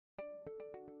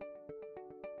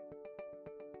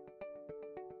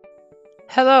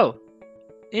Hello!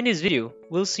 In this video,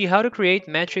 we'll see how to create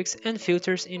metrics and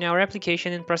filters in our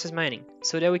application in process mining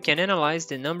so that we can analyze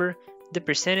the number, the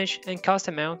percentage, and cost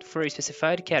amount for a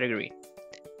specified category.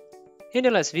 In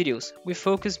the last videos, we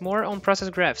focused more on process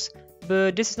graphs,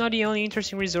 but this is not the only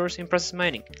interesting resource in process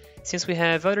mining, since we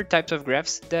have other types of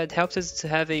graphs that helps us to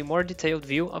have a more detailed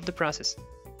view of the process.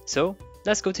 So,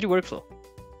 let's go to the workflow.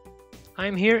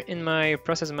 I'm here in my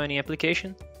process mining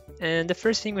application, and the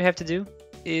first thing we have to do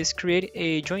is create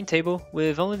a join table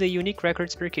with only the unique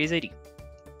records per case ID.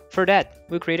 For that,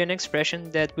 we'll create an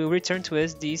expression that will return to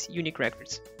us these unique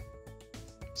records.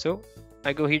 So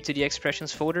I go here to the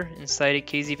expressions folder inside a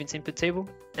case events input table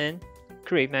and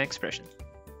create my expression.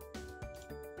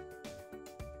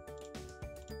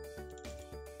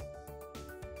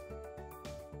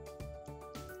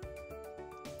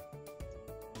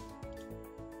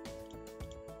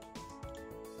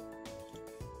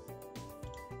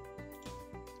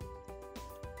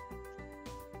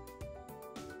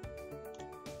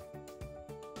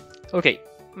 Okay,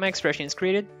 my expression is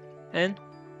created, and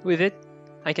with it,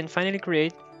 I can finally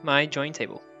create my join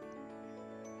table.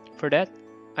 For that,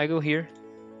 I go here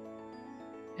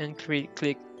and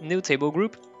click New Table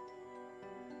Group.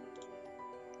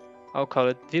 I'll call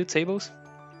it View Tables.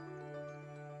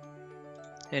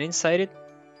 And inside it,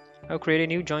 I'll create a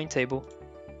new join table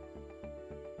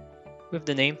with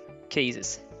the name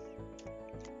Cases.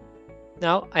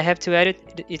 Now I have to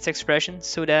edit its expression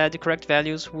so that the correct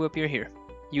values will appear here,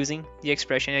 using the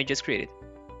expression I just created.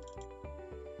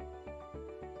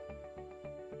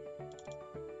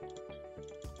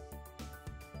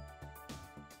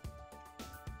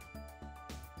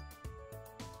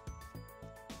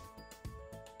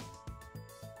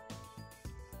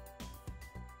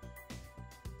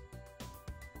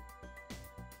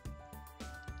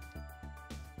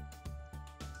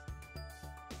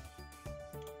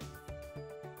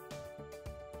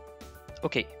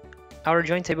 Okay, our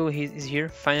join table is here,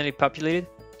 finally populated,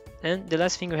 and the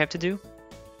last thing we have to do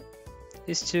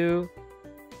is to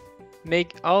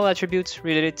make all attributes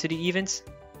related to the events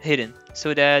hidden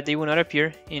so that they will not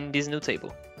appear in this new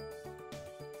table.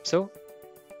 So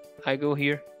I go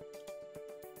here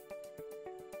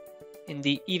in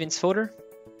the events folder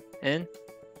and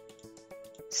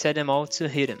set them all to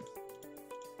hidden.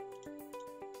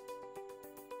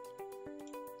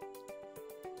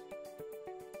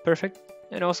 Perfect.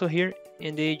 And also here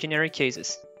in the generic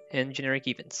cases and generic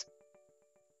events.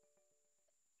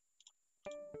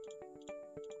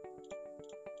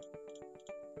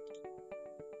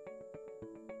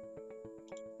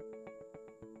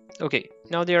 Okay,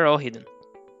 now they are all hidden.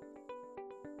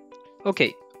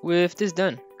 Okay, with this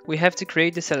done, we have to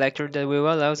create the selector that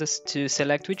will allow us to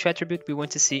select which attribute we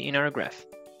want to see in our graph.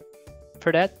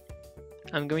 For that,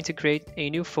 I'm going to create a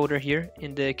new folder here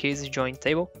in the cases join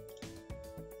table.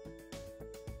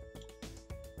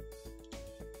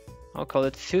 I'll call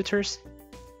it filters,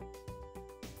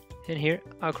 and here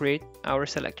I'll create our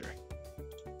selector.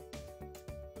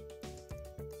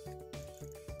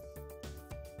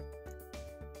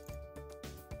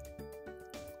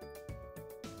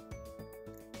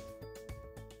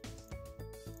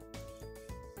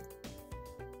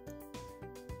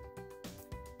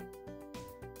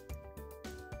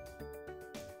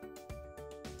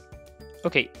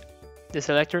 Okay, the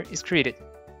selector is created.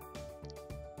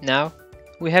 Now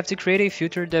we have to create a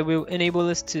filter that will enable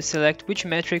us to select which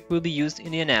metric will be used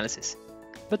in the analysis.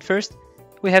 But first,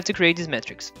 we have to create these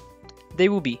metrics. They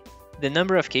will be the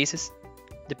number of cases,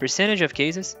 the percentage of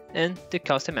cases, and the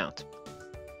cost amount.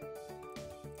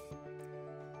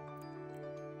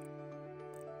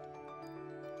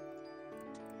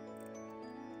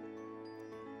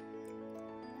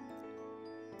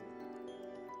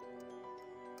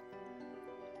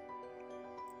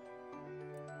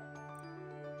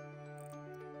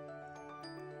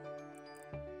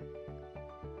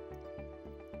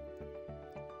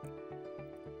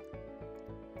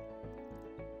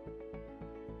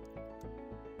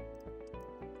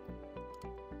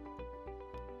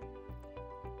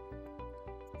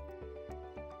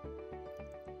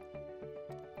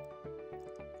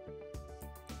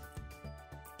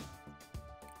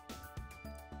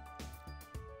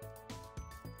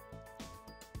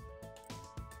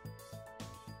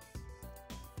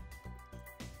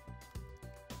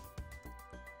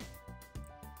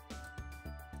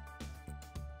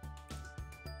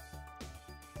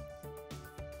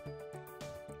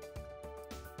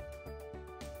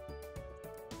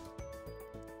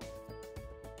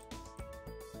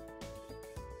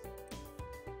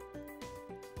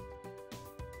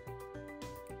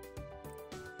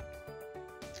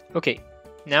 Okay,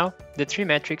 now the three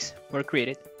metrics were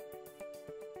created.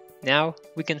 Now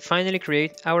we can finally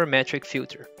create our metric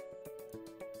filter.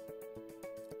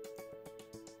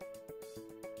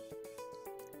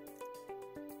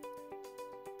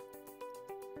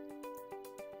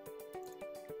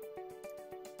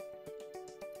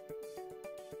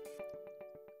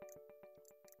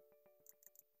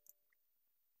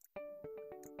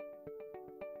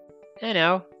 And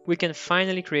now we can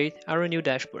finally create our new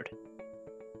dashboard.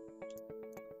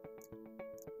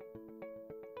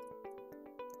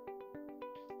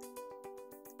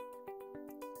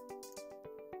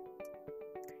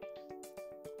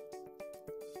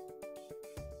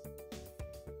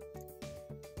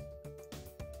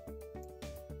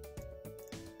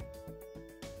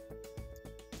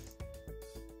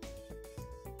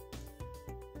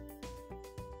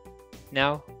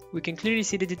 Now we can clearly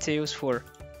see the details for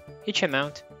each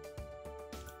amount,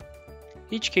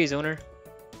 each case owner,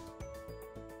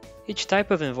 each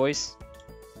type of invoice,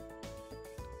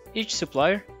 each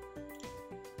supplier,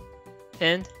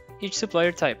 and each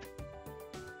supplier type,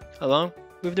 along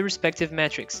with the respective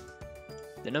metrics,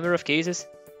 the number of cases,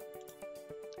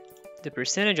 the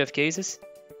percentage of cases,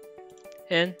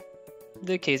 and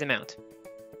the case amount.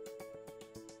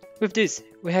 With this,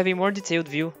 we have a more detailed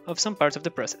view of some parts of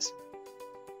the process.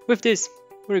 With this,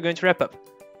 we're going to wrap up.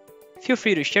 Feel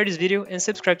free to share this video and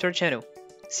subscribe to our channel.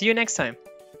 See you next time!